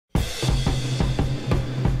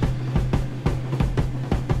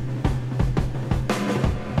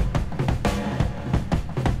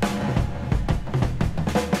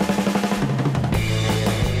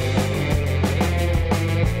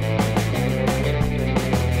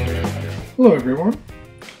Hello everyone,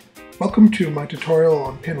 welcome to my tutorial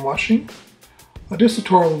on pin washing. This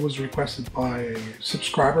tutorial was requested by a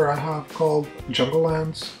subscriber I have called Jungle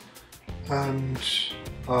Lands, and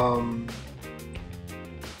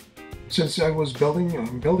since I was building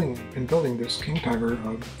this king tiger,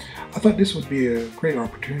 I thought this would be a great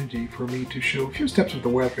opportunity for me to show a few steps of the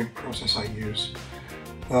weathering process I use,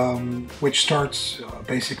 which starts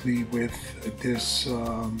basically with this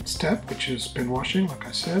step, which is pin washing, like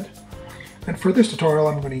I said. And for this tutorial,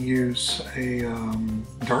 I'm going to use a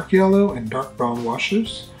dark yellow and dark brown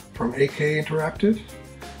washes from AK Interactive.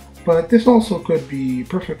 But this also could be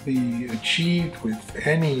perfectly achieved with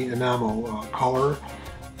any enamel color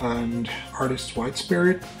and artist's white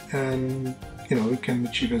spirit, and we can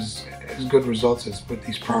achieve as good results as with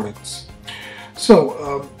these products.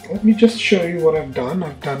 So let me just show you what I've done.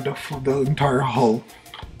 I've done the entire hull,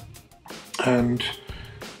 and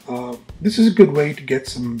this is a good way to get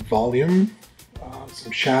some volume,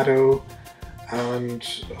 some shadow, and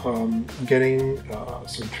getting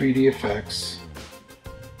some 3D effects.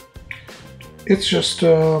 It's just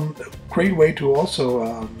a great way to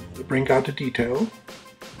also bring out the detail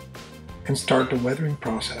and start the weathering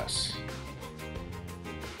process.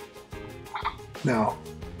 Now,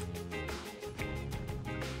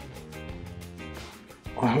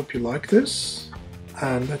 I hope you like this,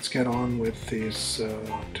 and let's get on with this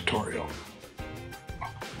tutorial.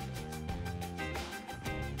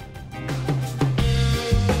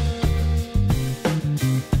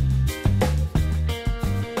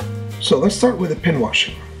 So let's start with the pin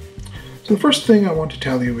washing. So the first thing I want to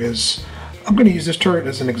tell you is I'm going to use this turret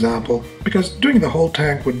as an example because doing the whole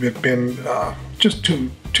tank would have been just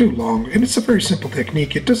too long, and it's a very simple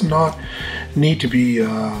technique. It does not need to be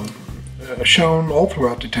shown all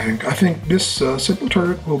throughout the tank. I think this simple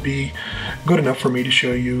turret will be good enough for me to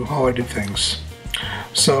show you how I do things.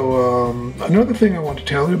 So another thing I want to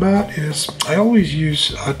tell you about is I always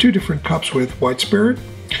use two different cups with white spirit.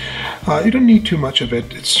 You don't need too much of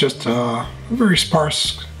it. It's just a very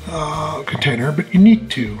sparse container, but you need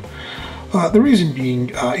two. The reason being,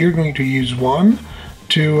 you're going to use one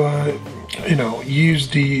to use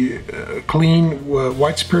the clean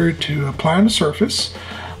white spirit to apply on the surface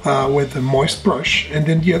with a moist brush, and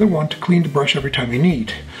then the other one to clean the brush every time you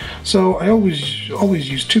need. So I always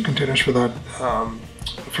use two containers for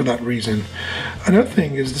that reason. Another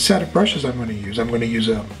thing is the set of brushes I'm going to use. I'm going to use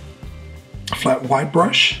a flat wide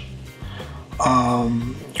brush,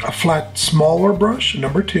 a flat smaller brush,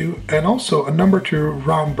 number 2, and also a number 2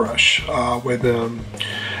 round brush with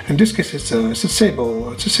in this case it's a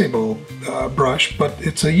sable brush, but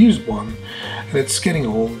it's a used one and it's getting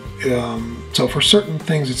old, so for certain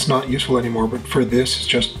things it's not useful anymore, but for this it's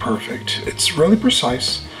just perfect. It's really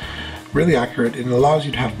precise, really accurate, and allows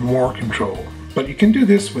you to have more control. But you can do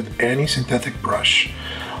this with any synthetic brush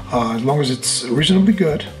as long as it's reasonably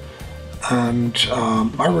good. And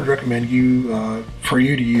I would recommend for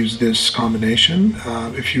you to use this combination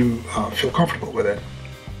if you feel comfortable with it.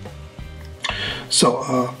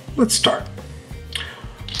 So let's start.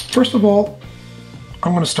 First of all,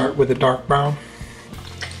 I'm going to start with the dark brown.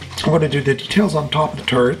 I'm going to do the details on top of the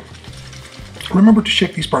turret. Remember to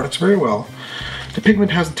shake these products very well. The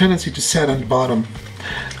pigment has a tendency to set on the bottom,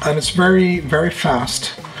 and it's very, very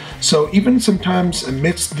fast. So even sometimes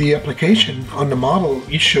amidst the application on the model,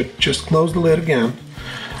 you should just close the lid again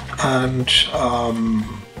and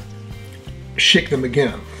shake them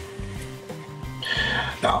again.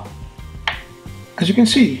 Now, as you can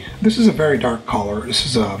see, this is a very dark color. This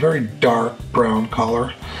is a very dark brown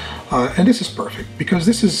color, and this is perfect because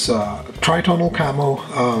this is a tritonal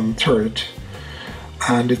camo turret,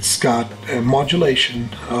 and it's got modulation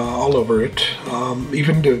all over it.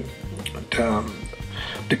 Even the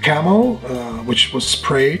camo, which was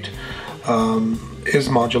sprayed, is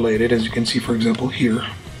modulated, as you can see, for example, here.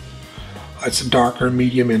 It's darker,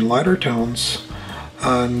 medium, and lighter tones,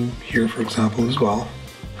 and here, for example, as well.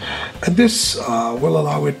 And this will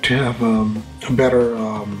allow it to have a better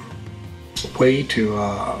way to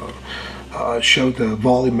show the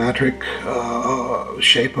volumetric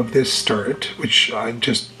shape of this turret, which I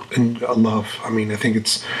just love. I mean, I think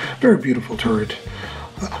it's a very beautiful turret.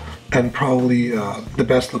 And probably the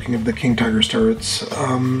best looking of the King Tiger's turrets.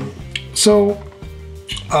 So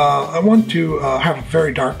I want to have a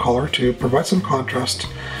very dark color to provide some contrast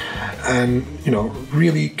and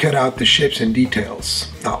really cut out the shapes and details.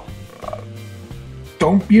 Now,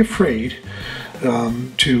 don't be afraid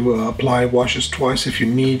to apply washes twice if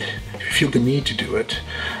you feel the need to do it,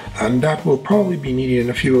 and that will probably be needed in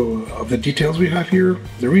a few of the details we have here.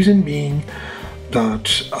 The reason being, that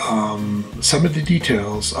some of the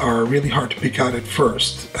details are really hard to pick out at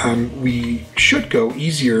first, and we should go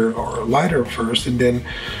easier or lighter first and then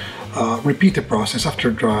repeat the process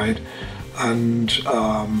after dried, and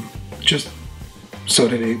just so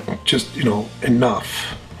that it just, you know,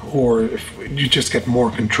 enough, or if you just get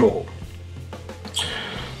more control.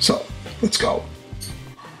 So let's go.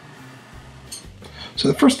 So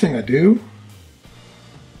the first thing I do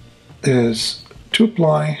is to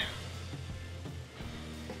apply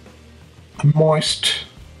a moist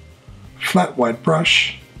flat white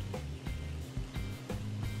brush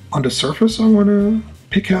on the surface I want to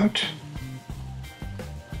pick out.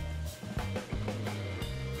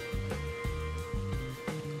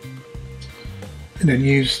 And then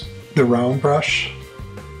use the round brush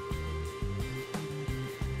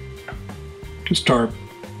to start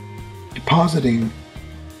depositing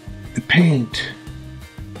the paint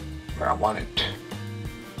where I want it.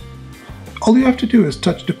 All you have to do is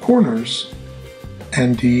touch the corners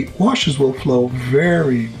and the washes will flow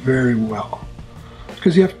very, very well,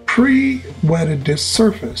 because you have pre-wetted this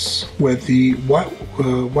surface with the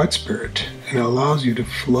white spirit, and it allows you to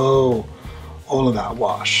flow all of that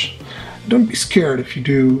wash. Don't be scared if you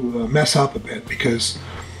do mess up a bit, because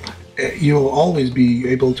you'll always be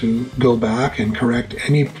able to go back and correct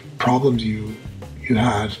any problems you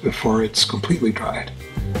had before it's completely dried.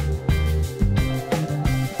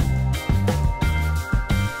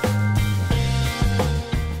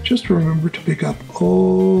 Just remember to pick up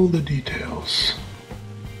all the details.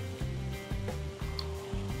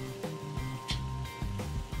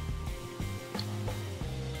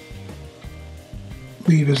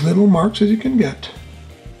 Leave as little marks as you can get,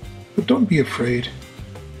 but don't be afraid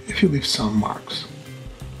if you leave some marks.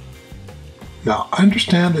 Now, I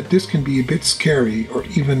understand that this can be a bit scary, or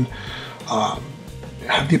even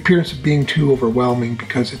have the appearance of being too overwhelming,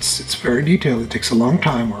 because it's very detailed. It takes a long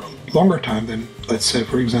time, or longer time than, let's say,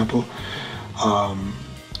 for example,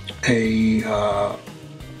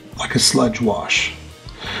 like a sludge wash.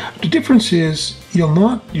 The difference is you'll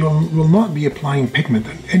not be applying pigment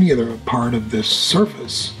on any other part of this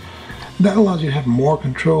surface. That allows you to have more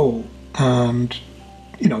control and,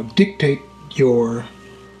 you know, dictate your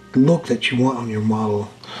look that you want on your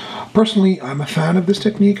model. Personally, I'm a fan of this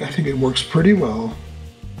technique. I think it works pretty well.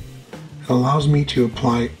 It allows me to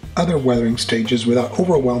apply other weathering stages without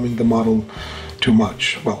overwhelming the model too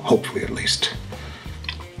much. Well, hopefully at least.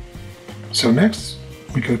 So next,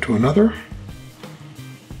 we go to another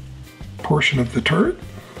portion of the turret.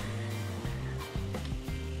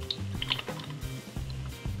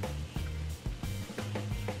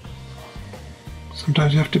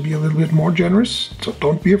 Sometimes you have to be a little bit more generous, so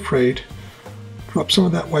don't be afraid. Drop some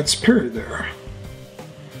of that white spirit there.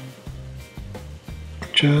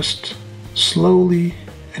 Just slowly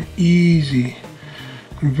and easy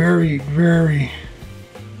and very, very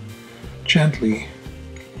gently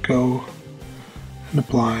go and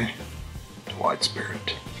apply the white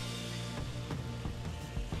spirit.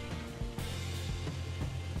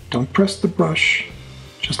 Don't press the brush,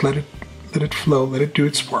 just let it flow, let it do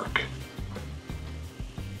its work.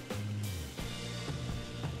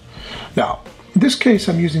 Now, in this case,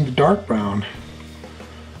 I'm using the dark brown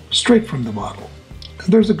straight from the bottle.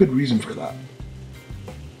 And there's a good reason for that.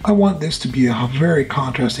 I want this to be a very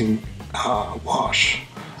contrasting wash.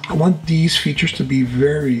 I want these features to be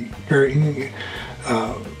very, very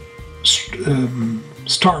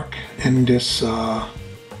stark in this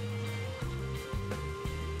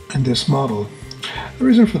model. The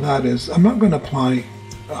reason for that is I'm not going to apply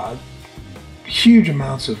huge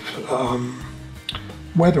amounts of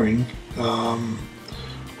weathering,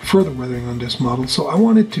 further weathering on this model, so I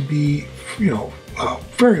want it to be, you know,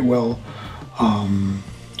 very well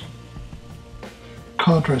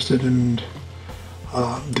contrasted and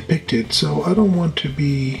depicted. So I don't want to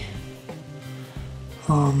be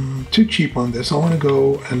too cheap on this. I want to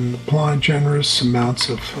go and apply generous amounts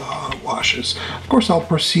of washes. Of course, I'll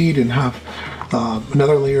proceed and have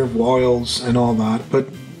another layer of oils and all that, but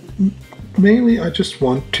mainly I just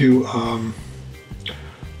want to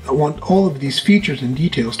I want all of these features and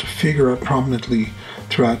details to figure out prominently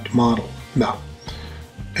throughout the model. Now,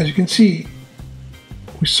 as you can see,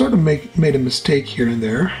 we sort of made a mistake here and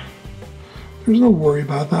there. There's no worry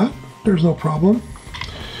about that. There's no problem.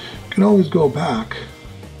 You can always go back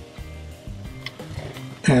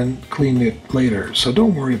and clean it later, so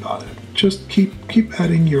don't worry about it. Just keep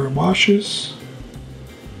adding your washes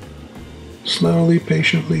slowly,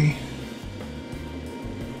 patiently.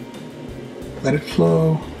 Let it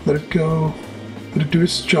flow, let it go, let it do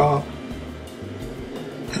its job,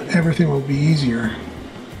 and everything will be easier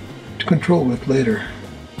to control with later.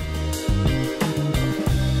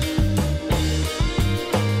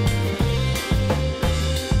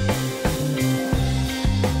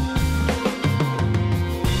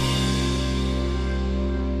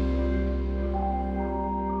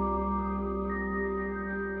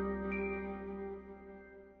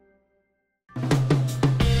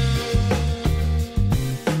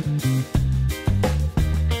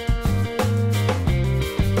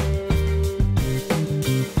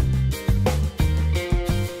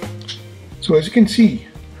 So as you can see,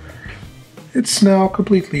 it's now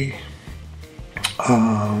completely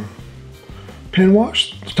pin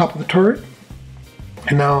washed, the top of the turret.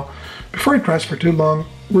 And now, before it dries for too long,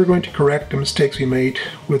 we're going to correct the mistakes we made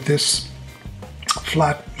with this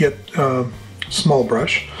flat yet small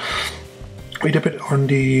brush. We dip it on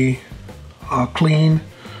the clean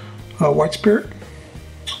white spirit,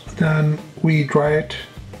 then we dry it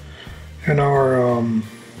in our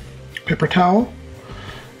paper towel,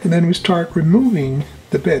 and then we start removing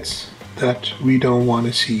the bits that we don't want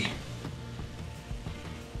to see.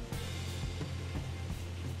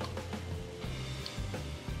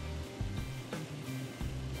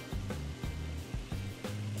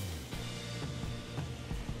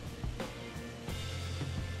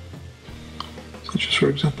 So just for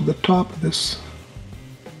example, the top of this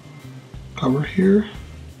cover here.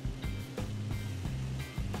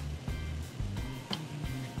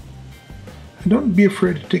 And don't be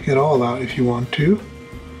afraid to take it all out if you want to.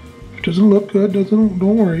 If it doesn't look good, don't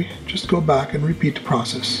worry. Just go back and repeat the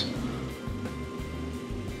process.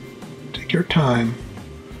 Take your time.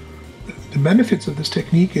 The benefits of this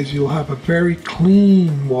technique is you'll have a very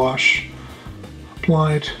clean wash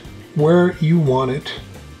applied where you want it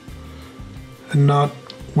and not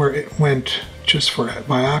where it went just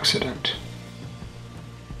by accident.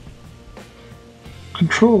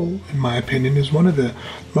 Control, in my opinion, is one of the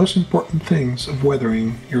most important things of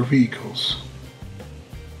weathering your vehicles.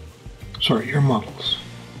 Sorry, your models.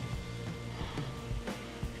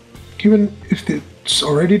 Even if it's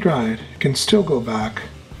already dried, you can still go back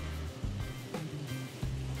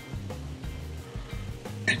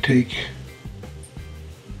and take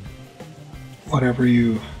whatever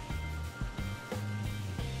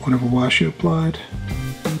wash you applied.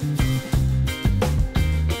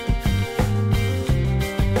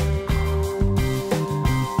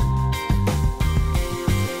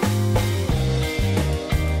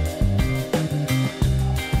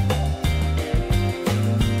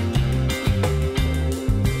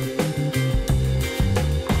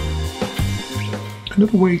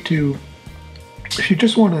 Another way to, if you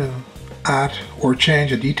just want to add or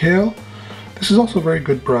change a detail, this is also a very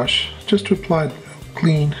good brush just to apply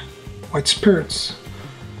clean white spirits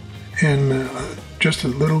and just a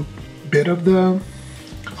little bit of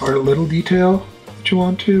or a little detail that you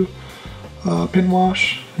want to pin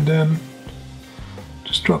wash, and then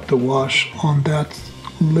just drop the wash on that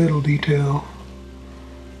little detail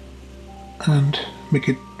and make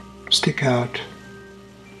it stick out.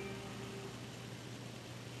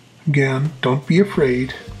 Again, don't be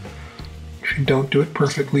afraid if you don't do it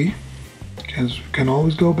perfectly, because you can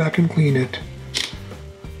always go back and clean it.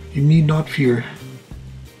 You need not fear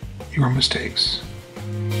your mistakes.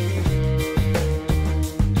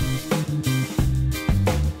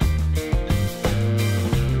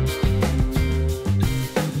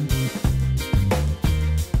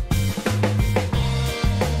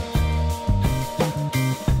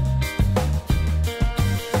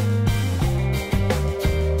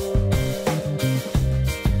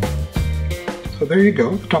 So there you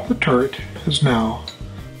go, the top of the turret is now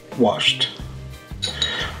washed.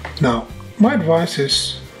 Now, my advice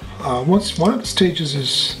is, once one of the stages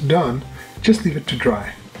is done, just leave it to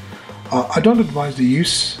dry. I don't advise the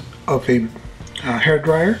use of a hair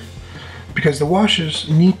dryer because the washes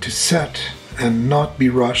need to set and not be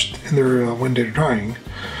rushed in their when they're drying,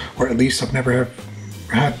 or at least I've never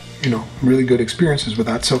had really good experiences with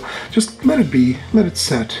that. So just let it be, let it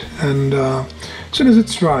set, and as soon as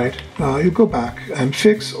it's dried, you'll go back and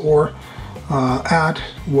fix or add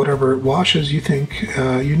whatever washes you think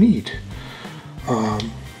you need.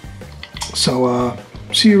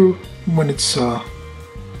 See you when it's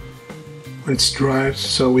dried,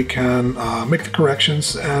 so we can make the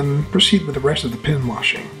corrections and proceed with the rest of the pin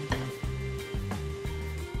washing.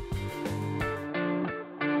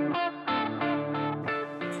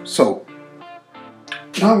 So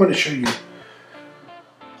now I'm going to show you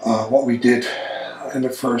what we did in the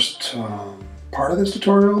first part of this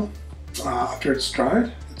tutorial. After it's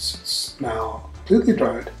dried, it's now completely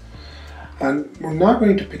dried, and we're now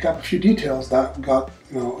going to pick up a few details that got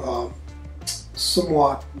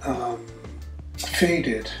somewhat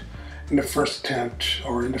faded in the first attempt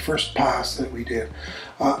or in the first pass that we did.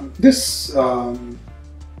 This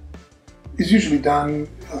is usually done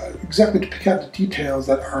exactly to pick out the details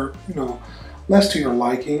that are less to your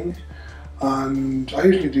liking, and I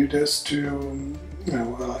usually do this to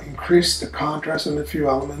increase the contrast in a few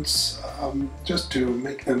elements, just to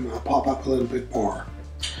make them pop up a little bit more.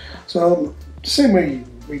 So the same way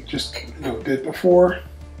we just did before,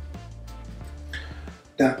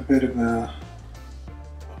 dab a bit of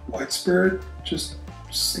white spirit just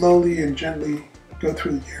slowly and gently go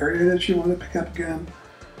through the area that you want to pick up again.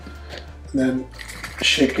 And then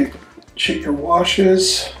shake your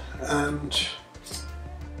washes and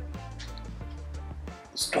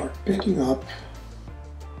start picking up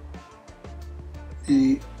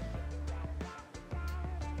the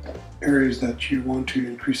areas that you want to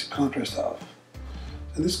increase the contrast of.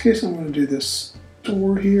 In this case, I'm going to do this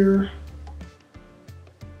door here,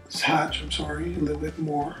 this hatch, I'm sorry, a little bit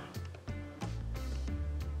more.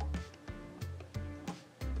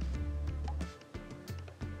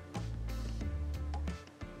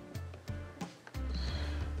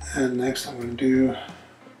 And next I'm going to do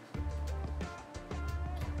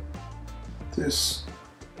this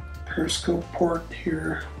periscope port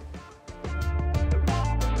here.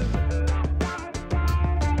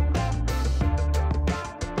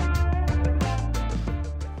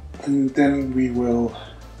 And then we will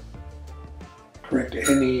correct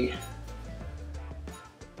any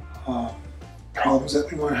problems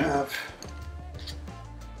that we might have,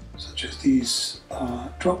 such as these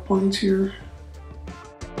drop points here.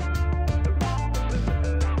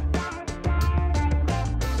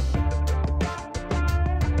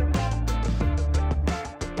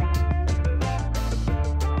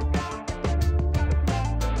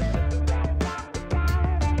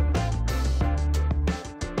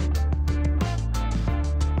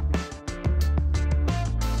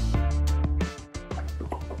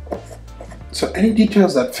 So any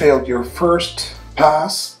details that failed your first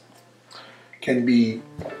pass can be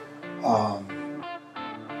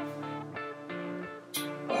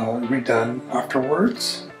redone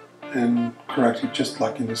afterwards and corrected just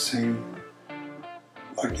like in the same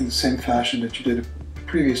fashion that you did the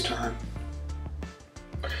previous time,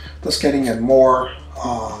 thus getting a more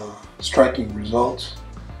striking result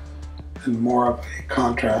and more of a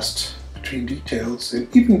contrast between details,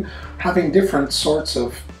 and even having different sorts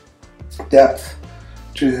of depth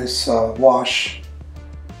to this wash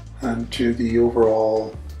and to the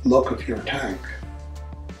overall look of your tank.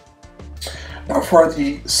 Now for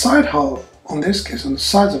the side hull, on this case, on the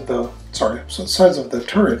sides of the sides of the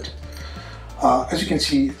turret, as you can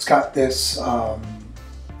see, it's got this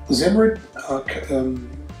Zimmered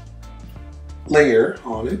layer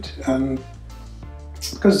on it, and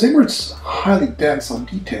because Zimmered's highly dense on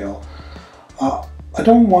detail, I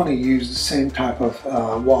don't want to use the same type of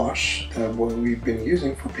wash that we've been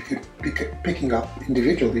using for picking up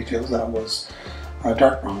individual details. That was a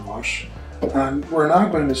dark brown wash. And we're now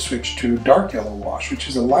going to switch to dark yellow wash, which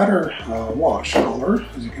is a lighter wash color.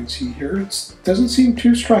 As you can see here, it doesn't seem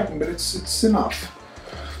too striking, but it's enough.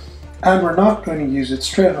 And we're not going to use it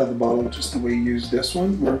straight out of the bottle, just the way you use this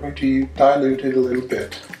one. We're going to dilute it a little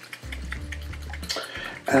bit.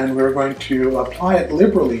 And we're going to apply it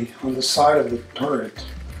liberally on the side of the turret,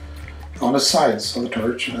 on the sides of the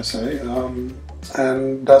turret, should I say,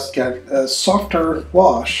 and thus get a softer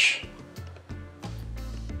wash,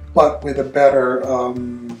 but with a better,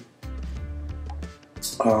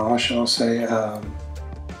 how shall I say,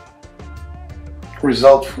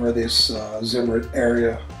 result for this Zimmered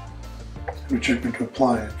area, which I'm going to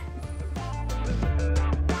apply it.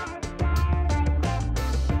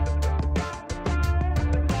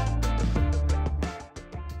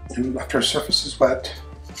 And after a surface is wet,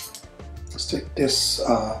 let's take this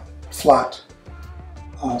flat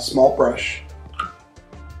small brush,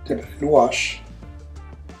 dip it in wash,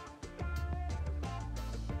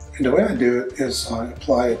 and the way I do it is I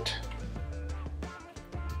apply it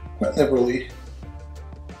quite liberally.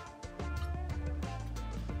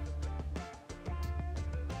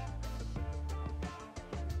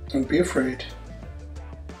 Don't be afraid.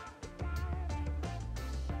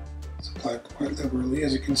 Apply it quite liberally.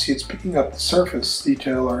 As you can see, it's picking up the surface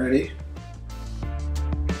detail already.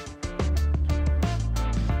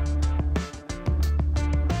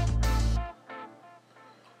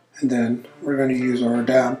 And then we're going to use our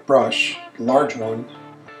damp brush, the large one,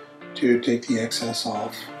 to take the excess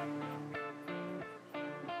off,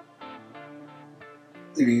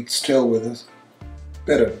 leaving it still with a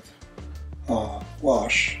bit of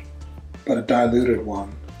wash, but a diluted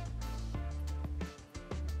one.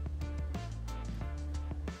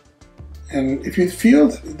 And if you feel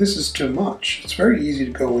that this is too much, it's very easy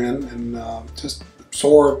to go in and just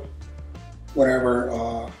absorb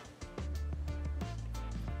whatever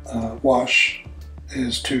wash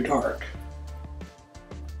is too dark.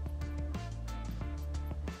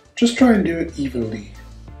 Just try and do it evenly.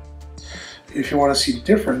 If you want to see the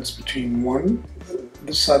difference between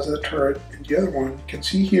the sides of the turret and the other one, you can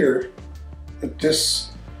see here that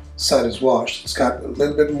this side is washed. It's got a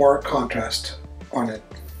little bit more contrast on it.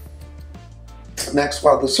 Next,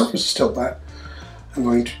 while the surface is still wet, I'm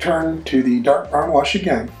going to turn to the dark brown wash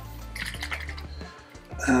again.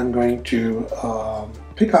 I'm going to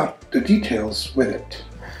pick out the details with it.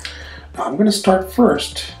 Now I'm going to start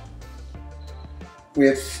first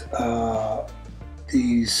with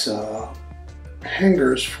these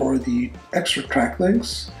hangers for the extra track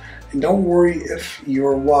links. And don't worry if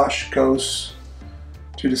your wash goes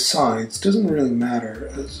to the sides, doesn't really matter.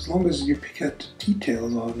 As long as you pick out the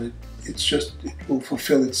details on it, it will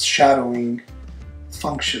fulfill its shadowing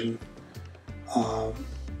function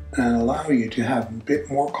and allow you to have a bit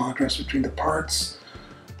more contrast between the parts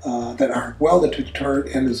that are welded to the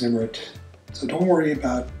turret and the Zimmerit. So don't worry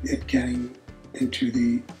about it getting into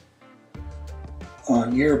the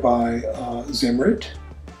nearby Zimmerit.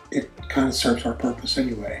 It kind of serves our purpose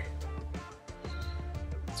anyway.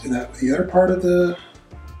 So that the other part of the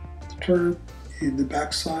turret, in the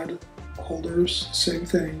backside holders, same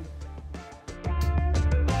thing.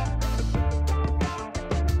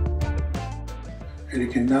 And you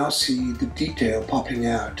can now see the detail popping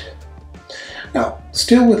out. Now,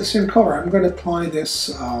 still with the same color, I'm going to apply this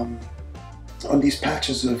on these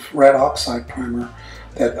patches of red oxide primer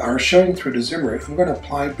that are showing through the Zimmerit. I'm going to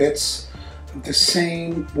apply bits of the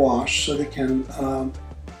same wash so they can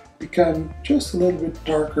become just a little bit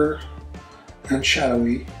darker and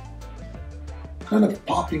shadowy, kind of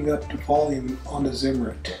popping up the volume on the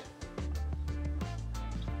Zimmerit.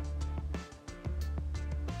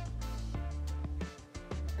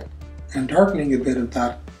 And darkening a bit of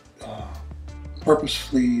that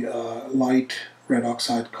purposefully light red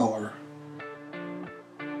oxide color.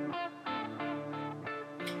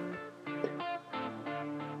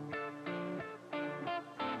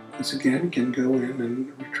 Once again, you can go in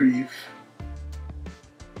and retrieve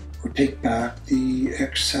or take back the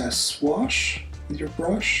excess wash with your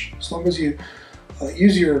brush, as long as you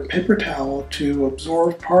use your paper towel to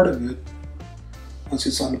absorb part of it. Once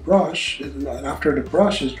it's on the brush, and after the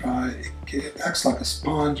brush is dry, it acts like a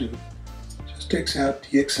sponge and just takes out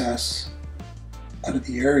the excess out of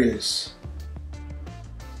the areas.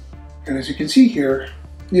 And as you can see here,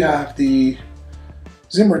 you have the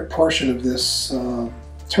Zimmerit portion of this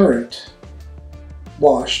turret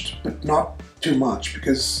washed, but not too much,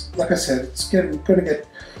 because like I said, it's going to get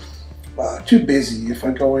too busy if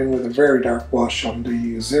I go in with a very dark wash on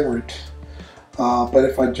the Zimmerit. But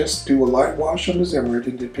if I just do a light wash on the Zimmerit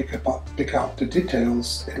and then pick out the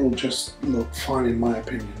details, it'll just look fine in my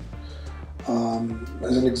opinion.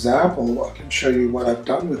 As an example, I can show you what I've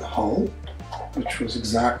done with the hull, which was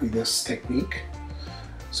exactly this technique.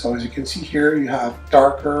 So as you can see here, you have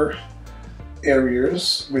darker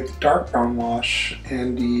areas with dark brown wash,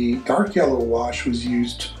 and the dark yellow wash was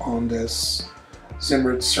used on this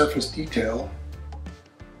Zimmerit surface detail.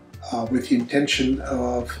 With the intention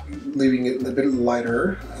of leaving it a bit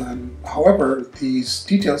lighter. However, these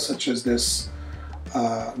details such as this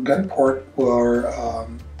gun port were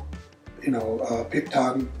picked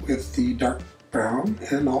on with the dark brown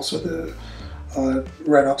and also the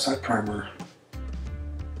red oxide primer.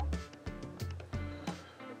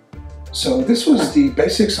 So this was the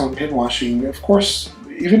basics on pin washing. Of course,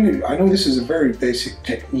 I know this is a very basic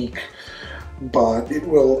technique, but it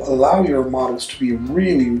will allow your models to be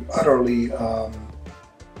really utterly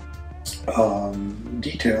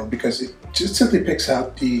detailed, because it just simply picks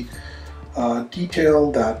out the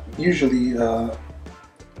detail that usually,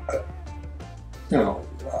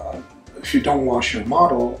 if you don't wash your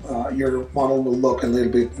model will look a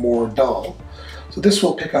little bit more dull. So this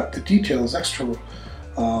will pick up the details extra.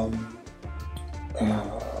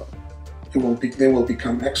 They will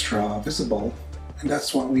become extra visible. And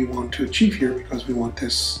that's what we want to achieve here, because we want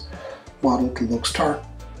this model to look stark,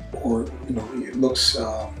 or it looks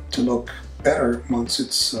to look better once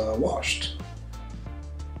it's washed.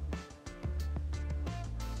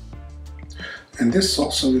 And this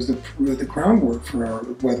also is the groundwork for our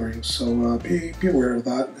weathering, so be aware of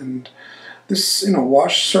that. And this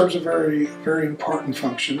wash serves a very, very important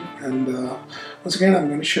function. And once again, I'm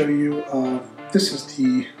going to show you this is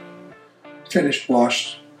the finished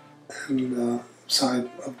wash and side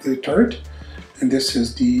of the turret, and this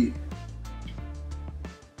is the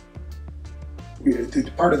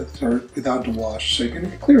part of the turret without the wash, so you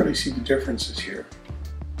can clearly see the differences here.